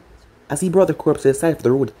woman, as he brought the corpse to the side of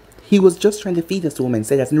the road. He was just trying to feed us, the woman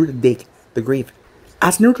said as Naruto dug the grave.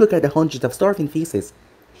 As Naruto looked at the hundreds of starving faces,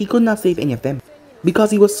 he could not save any of them,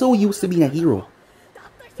 because he was so used to being a hero.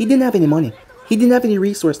 He didn't have any money. He didn't have any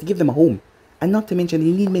resource to give them a home, and not to mention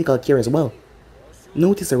he needed medical care as well.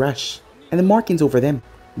 Notice a rash, and the markings over them,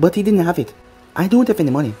 but he didn't have it. I don't have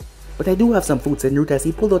any money, but I do have some food, said Naruto as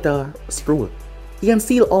he pulled out a scroll. He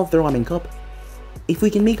unsealed all of the ramen cup. If we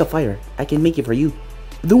can make a fire, I can make it for you.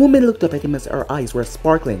 The woman looked up at him as her eyes were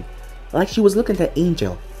sparkling, like she was looking at an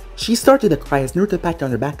angel. She started to cry as Naruto patted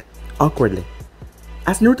on her back, awkwardly.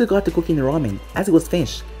 As Naruto got to cooking the ramen, as it was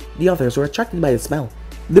finished, the others were attracted by the smell.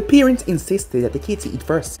 The parents insisted that the kids eat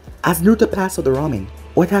first. As Naruto passed out the ramen,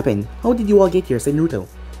 What happened? How did you all get here? Said Naruto.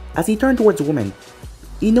 As he turned towards the woman,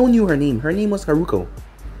 Ino knew her name. Her name was Haruko.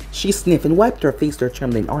 She sniffed and wiped her face with her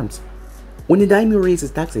trembling arms. When the daimyo raised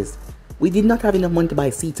his taxes, we did not have enough money to buy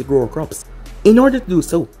seeds to grow our crops. In order to do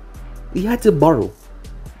so, we had to borrow.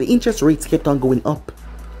 The interest rates kept on going up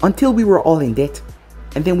until we were all in debt,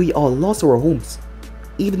 and then we all lost our homes.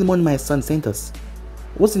 Even the money my son sent us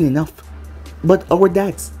wasn't enough. But our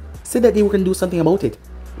dads said that they were going to do something about it.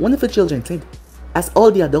 One of the children said, as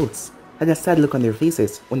all the adults had a sad look on their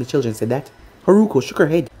faces when the children said that. Haruko shook her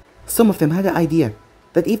head. Some of them had the idea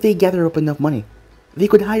that if they gathered up enough money, they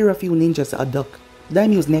could hire a few ninjas to abduct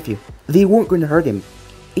Daimyo's nephew. They weren't going to hurt him.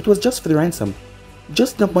 It was just for the ransom.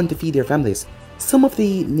 Just enough money to feed their families. Some of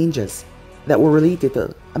the ninjas that were related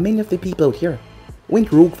to many of the people out here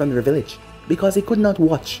went rogue from their village because they could not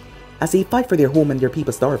watch as they fight for their home and their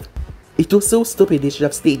people starve. It was so stupid they should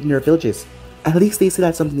have stayed in their villages. At least they still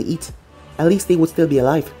had something to eat. At least they would still be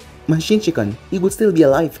alive. My Shinchikan, he would still be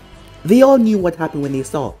alive. They all knew what happened when they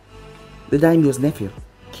saw the daimyo's nephew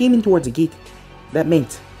came in towards the gate. That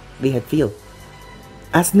meant they had failed.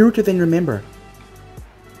 As Naruto then remembered,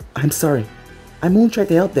 I'm sorry, I won't try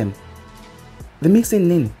to help them, the missing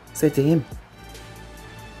nin said to him.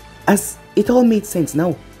 As it all made sense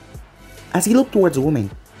now, as he looked towards the woman,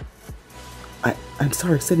 I'm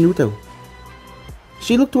sorry, said Naruto.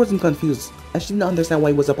 She looked towards him confused, as she didn't understand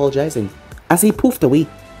why he was apologizing. As he poofed away,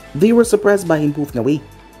 they were surprised by him poofing away,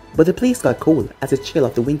 but the place got cold as the chill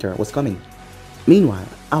of the winter was coming. Meanwhile,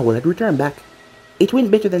 Owl had returned back. It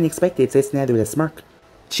went better than expected, said Tsunade with a smirk.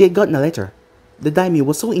 She had gotten a letter. The daimyo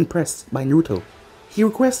was so impressed by Naruto. He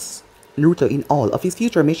requests Naruto in all of his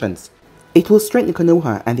future missions. It will strengthen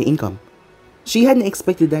Konoha and the income. She hadn't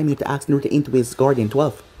expected daimyo to ask Naruto into his Guardian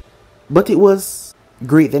 12. But it was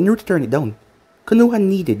great that Naruto turned it down. Konoha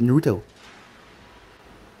needed Naruto.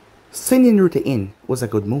 Sending Naruto in was a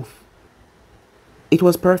good move. It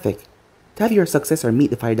was perfect to have your successor meet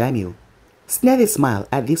the Fire Daimyo. Tsunade smiled.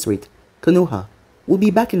 At this rate, Konoha will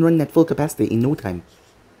be back and running at full capacity in no time.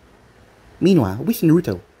 Meanwhile, with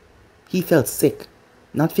Naruto, he felt sick,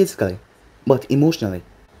 not physically, but emotionally,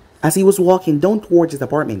 as he was walking down towards his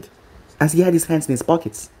apartment, as he had his hands in his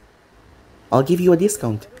pockets. I'll give you a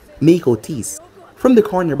discount, Meiko teased from the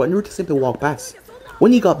corner, but Naruto simply walked past.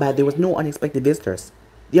 When he got back, there was no unexpected visitors.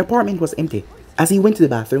 The apartment was empty. As he went to the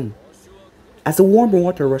bathroom, as the warm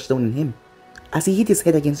water rushed down on him, as he hit his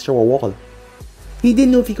head against the shower wall, he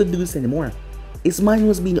didn't know if he could do this anymore. His mind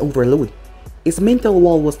was being overloaded. His mental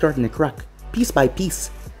wall was starting to crack, piece by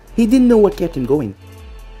piece. He didn't know what kept him going.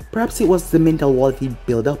 Perhaps it was the mental wall he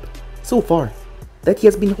built up so far, that he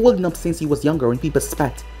has been holding up since he was younger, when people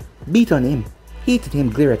spat, beat on him, hated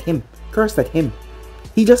him, glared at him, cursed at him.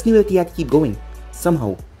 He just knew that he had to keep going.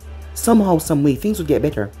 Somehow, some way, things would get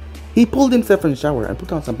better. He pulled himself from the shower and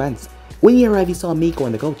put on some pants. When he arrived, he saw Meiko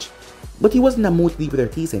on the couch, but he wasn't in a mood to deal with her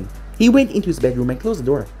teasing. He went into his bedroom and closed the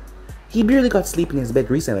door. He barely got sleep in his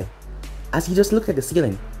bed recently, as he just looked at the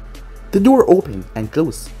ceiling. The door opened and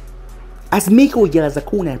closed, as Meiko yelled as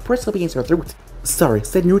Akuna and pressed up against her throat. Sorry,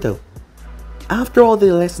 said Naruto. After all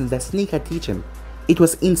the lessons that Snake had teach him, it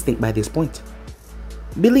was instinct by this point.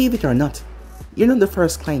 Believe it or not, you're not the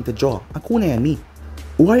first client to draw Akuna and me.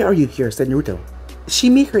 Why are you here? Said Naruto. She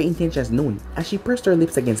made her intentions known as she pressed her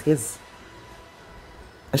lips against his.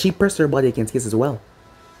 As she pressed her body against his as well.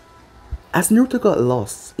 As Naruto got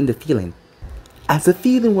lost in the feeling, as the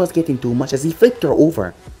feeling was getting too much, as he flipped her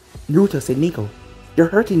over, Naruto said, Meiko, you're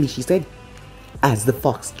hurting me, she said. As the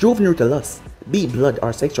fox drove Naruto lust, be it blood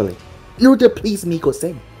or sexually. Naruto, please, Meiko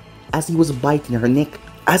said, as he was biting her neck.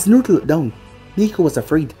 As Naruto looked down, Meiko was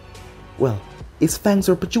afraid. Well, his fangs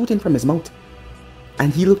were protruding from his mouth,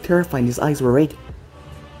 and he looked terrified and his eyes were red.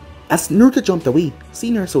 As Naruto jumped away,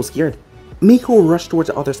 seeing her so scared, Meiko rushed towards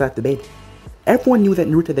the other side of the bed. Everyone knew that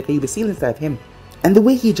Naruto had the was stealing inside of him, and the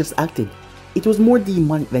way he just acted, it was more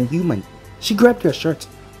demonic than human. She grabbed her shirt,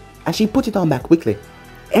 and she put it on back quickly.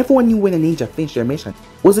 Everyone knew when a ninja finished their mission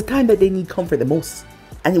was the time that they need comfort the most,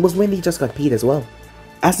 and it was when they just got paid as well.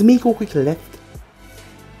 As Meiko quickly left,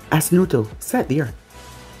 as Naruto sat there.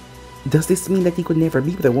 Does this mean that he could never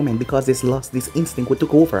be with a woman because this lust, this instinct would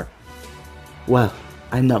took over? Well,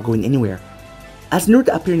 I'm not going anywhere. As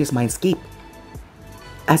Naruto appeared in his mindscape,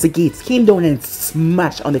 as the gates came down and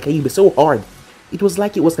smashed on the Kyuubi so hard, it was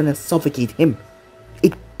like it was gonna suffocate him.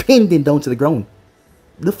 It pinned him down to the ground.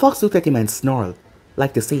 The fox looked at him and snarled,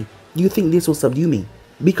 like to say, do you think this will subdue me?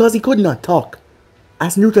 Because he could not talk.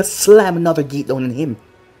 As Naruto slammed another gate down on him.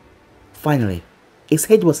 Finally, his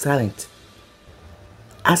head was silent.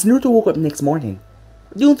 As Naruto woke up the next morning,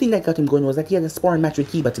 the only thing that got him going was that he had a sparring match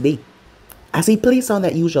with Kiba today. As he placed on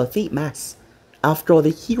that usual fake mask, After all, the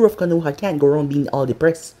hero of Konoha can't go around being all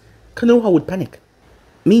depressed. Konoha would panic.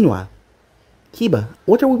 Meanwhile, Kiba,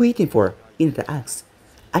 what are we waiting for? Hinata asked,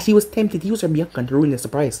 as she was tempted to use her Byakugan to ruin the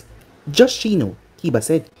surprise. Just Shino, Kiba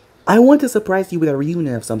said. I want to surprise you with a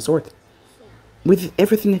reunion of some sort. With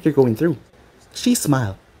everything that you're going through. She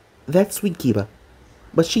smiled. That's sweet, Kiba.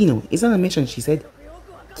 But Shino is on a mission, she said.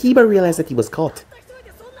 Kiba realized that he was caught.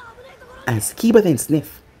 As Kiba then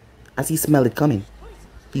sniffed, as he smelled it coming.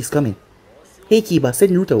 He's coming. Hey Kiba, said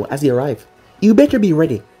Naruto as he arrived. You better be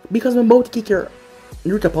ready, because I'm about to kick your...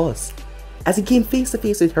 Naruto paused, as he came face to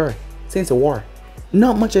face with her since the war.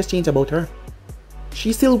 Not much has changed about her.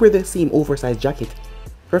 She still wore the same oversized jacket.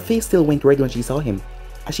 Her face still went red when she saw him,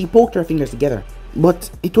 as she poked her fingers together. But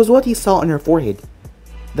it was what he saw on her forehead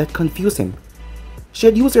that confused him. She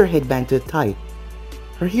had used her headband to tie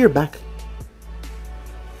her hair back,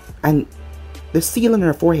 and the seal on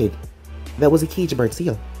her forehead, that was a cage bird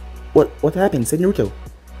seal. What happened? Said Naruto.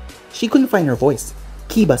 She couldn't find her voice.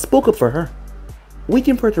 Kiba spoke up for her,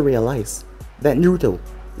 waiting for her to realize that Naruto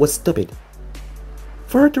was stupid.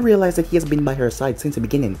 For her to realize that he has been by her side since the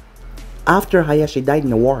beginning. After Hayashi died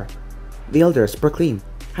in the war, the elders proclaimed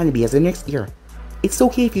Hanabi as the next heir. It's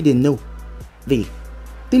okay if you didn't know. They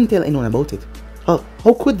didn't tell anyone about it.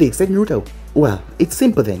 How could they? Said Naruto. Well, it's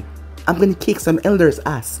simple then. I'm gonna kick some elder's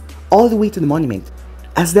ass all the way to the monument,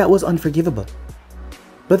 as that was unforgivable.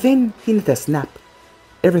 But then Hinata snapped.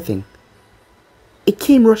 Everything. It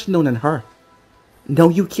came rushing down on her. Now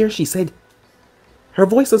you care, she said. Her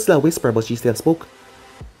voice was still a whisper, but she still spoke.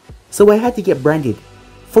 So I had to get branded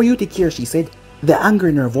for you to care, she said. The anger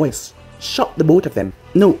in her voice shocked the both of them.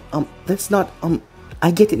 No, that's not,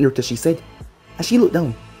 I get it, Naruto, she said, as she looked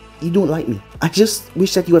down. You don't like me. I just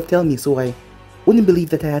wish that you had told me so I wouldn't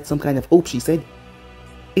believe that I had some kind of hope, she said.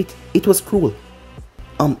 It was cruel.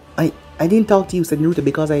 I didn't talk to you, said Naruto,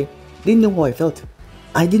 because I didn't know how I felt.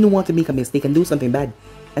 I didn't want to make a mistake and do something bad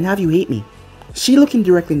and have you hate me. She looked him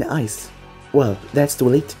directly in the eyes. Well, that's too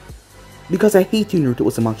late. Because I hate you, Naruto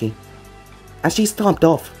Uzumaki. As she stomped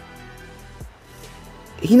off.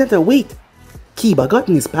 Hinata, wait! Kiba got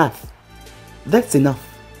in his path. That's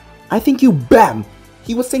enough. I think you BAM!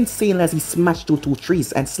 He was insane as he smashed through two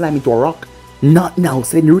trees and slammed into a rock. Not now,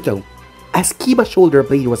 said Naruto, as Kiba's shoulder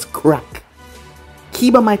blade was cracked.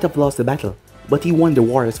 Kiba might have lost the battle, but he won the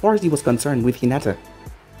war as far as he was concerned with Hinata.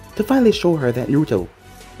 To finally show her that Naruto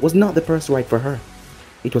was not the person right for her.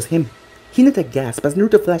 It was him. Hinata gasped as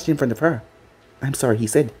Naruto flashed in front of her. I'm sorry, he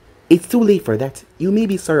said. It's too late for that. You may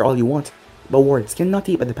be sorry all you want, but words cannot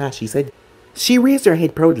tape at the past, she said. She raised her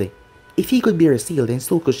head proudly. If he could bear a seal, then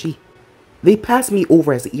so could she. They passed me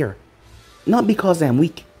over as the ear. Not because I am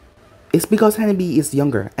weak. It's because Hanabi is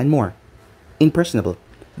younger and more impressionable.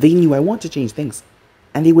 They knew I want to change things,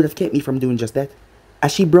 and they would have kept me from doing just that.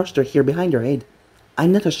 As she brushed her hair behind her head.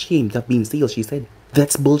 I'm not ashamed of being sealed, she said.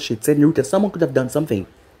 That's bullshit, said Naruto. Someone could have done something.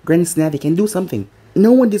 Granny Snappy can do something.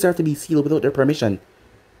 No one deserves to be sealed without their permission.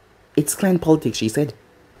 It's clan politics, she said.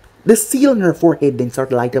 The seal on her forehead then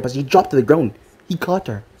started to light up as she dropped to the ground. He caught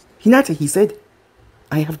her. Hinata, he said.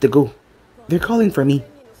 I have to go. They're calling for me.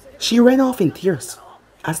 She ran off in tears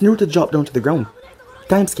as Naruto dropped down to the ground.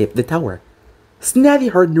 Time skip, the tower. Snappy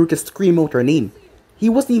heard Naruto scream out her name. He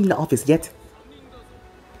wasn't even in the office yet.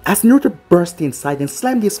 As Naruto burst inside and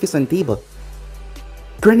slammed his fist on the table.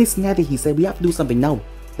 Granny Snappy, he said, we have to do something now.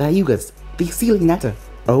 The Hyugas, they seal Hinata.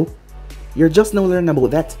 Oh? You're just now learning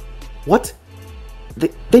about that. What?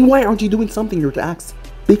 Then why aren't you doing something, Naruto asked.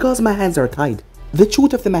 Because my hands are tied. The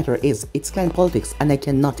truth of the matter is, it's clan politics and I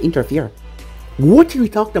cannot interfere. What are you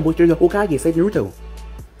talking about? You're the Hokage, said Naruto.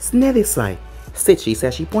 Snappy sighed. Sit, she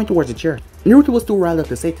said. She pointed towards the chair. Naruto was too riled up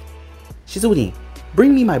to sit. Shizune,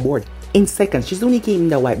 bring me my board. In seconds, Shizune came in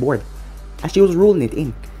the whiteboard as she was rolling it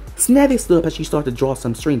in. Snappy stood up as she started to draw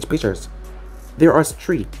some strange pictures. There are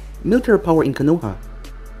 3 military power in Konoha.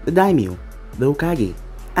 The daimyo, the Hokage,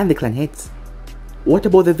 and the clan heads. What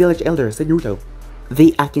about the village elders, said Naruto.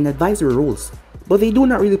 They act in advisory roles, but they do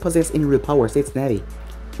not really possess any real power, said Snappy.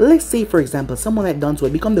 Let's say, for example, someone like Danzo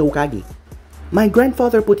had become the Hokage. My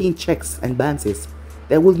grandfather put in checks and balances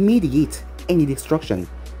that will mediate any destruction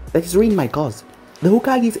that is reign might cause. The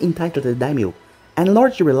Hokage is entitled to the daimyo and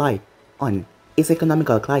largely rely on its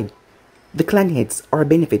economical climb. The clan heads are a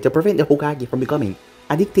benefit to prevent the Hokage from becoming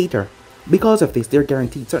a dictator. Because of this, they're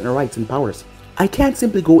guaranteed certain rights and powers. I can't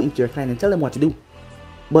simply go into your clan and tell them what to do.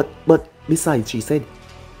 But besides, she said,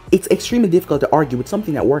 it's extremely difficult to argue with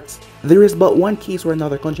something that works. There is but one case where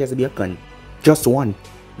another country has a Byakugan. Just one.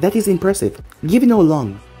 That is impressive, given how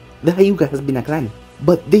long the Hyuga has been a clan.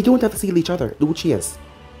 But they don't have to seal each other, the Uchihas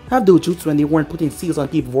have the jutsu when they weren't putting seals on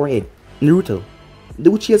people's forehead. Naruto, The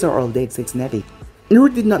Uchihas are all dead, said Tsunade.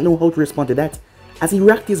 Naruto did not know how to respond to that, as he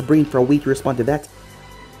racked his brain for a way to respond to that.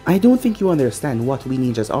 I don't think you understand what we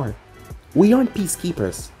ninjas are. We aren't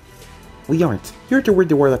peacekeepers. We aren't here to rid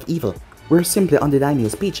the world of evil. We're simply on the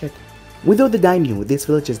daimyo's paycheck. Without the daimyo, this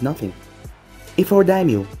village is nothing. If our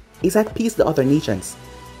daimyo is at peace with the other nations,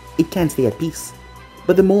 it can't stay at peace.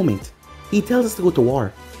 But the moment he tells us to go to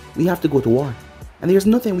war, we have to go to war. And there's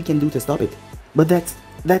nothing we can do to stop it. But that's...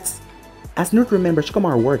 As Naruto remembers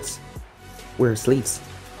Shikamaru's words, we're slaves.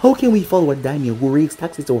 How can we follow a daimyo who raised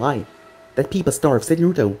taxes so high that people starve, said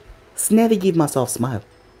Naruto. Tsunade gave him a soft smile.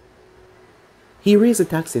 He raised the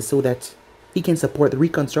taxes so that he can support the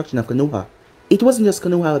reconstruction of Konoha. It wasn't just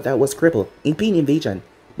Konoha that was crippled in pain invasion,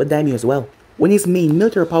 but daimyo as well. When his main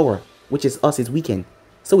military power, which is us, is weakened,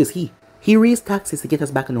 so is he. He raised taxes to get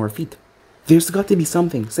us back on our feet. There's got to be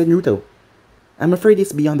something, said Naruto. I'm afraid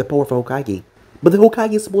it's beyond the power of Hokage. But the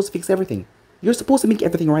Hokage is supposed to fix everything. You're supposed to make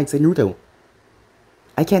everything right, said Naruto.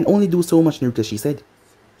 I can only do so much, Naruto, she said.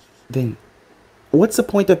 Then, what's the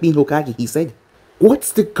point of being Hokage, he said.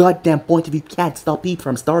 What's the goddamn point if you can't stop people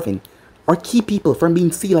from starving? Or keep people from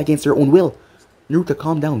being sealed against their own will? Naruto,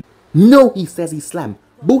 calm down. No, he says. He slammed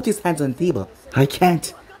both his hands on the table. I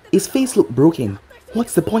can't. His face looked broken.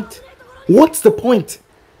 What's the point? What's the point?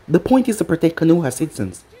 The point is to protect Konoha's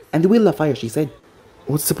citizens and the will of fire, she said.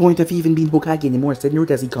 What's the point of even being Hokage anymore, said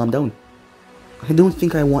Naruto as he calmed down. I don't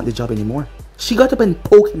think I want the job anymore. She got up and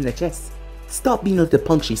poked him in the chest. Stop being a little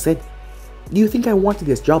punk, she said. Do you think I wanted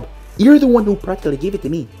this job? You're the one who practically gave it to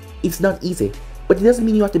me. It's not easy, but it doesn't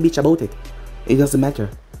mean you have to bitch about it. It doesn't matter.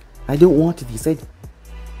 I don't want it, he said,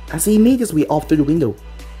 as he made his way off through the window.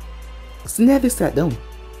 Tsunade sat down,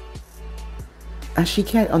 as she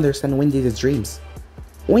can't understand when did his dreams.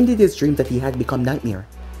 When did his dream that he had become nightmare?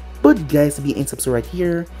 But guys, to be in subscribe right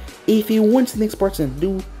here. If you want the next part to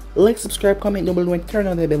do, like, subscribe, comment down below, and turn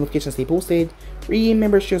on the bell notifications to stay posted.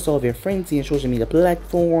 Remember to share with all of your friends in your social media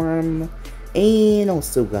platform. And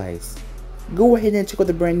also guys, go ahead and check out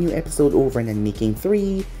the brand new episode over in Making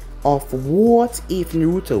 3 of What If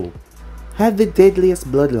Naruto Had the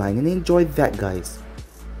Deadliest Bloodline, and enjoy that, guys.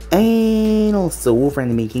 And also over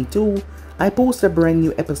in Making 2, I post a brand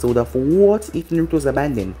new episode of What If Naruto's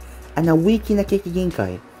Abandoned and Awaken Akeki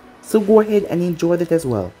Genkai, so go ahead and enjoy that as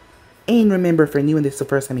well. And remember, if you're new and this is the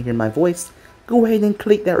first time you hear my voice, go ahead and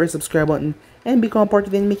click that red subscribe button and become part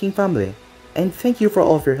of the Making family. And thank you for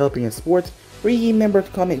all of your help and your support. Remember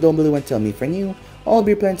to comment down below and tell me if you're new. I'll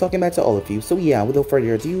be planning talking back to all of you. So yeah, without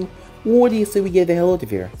further ado, what do you say we get the hell out of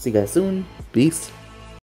here? See you guys soon. Peace.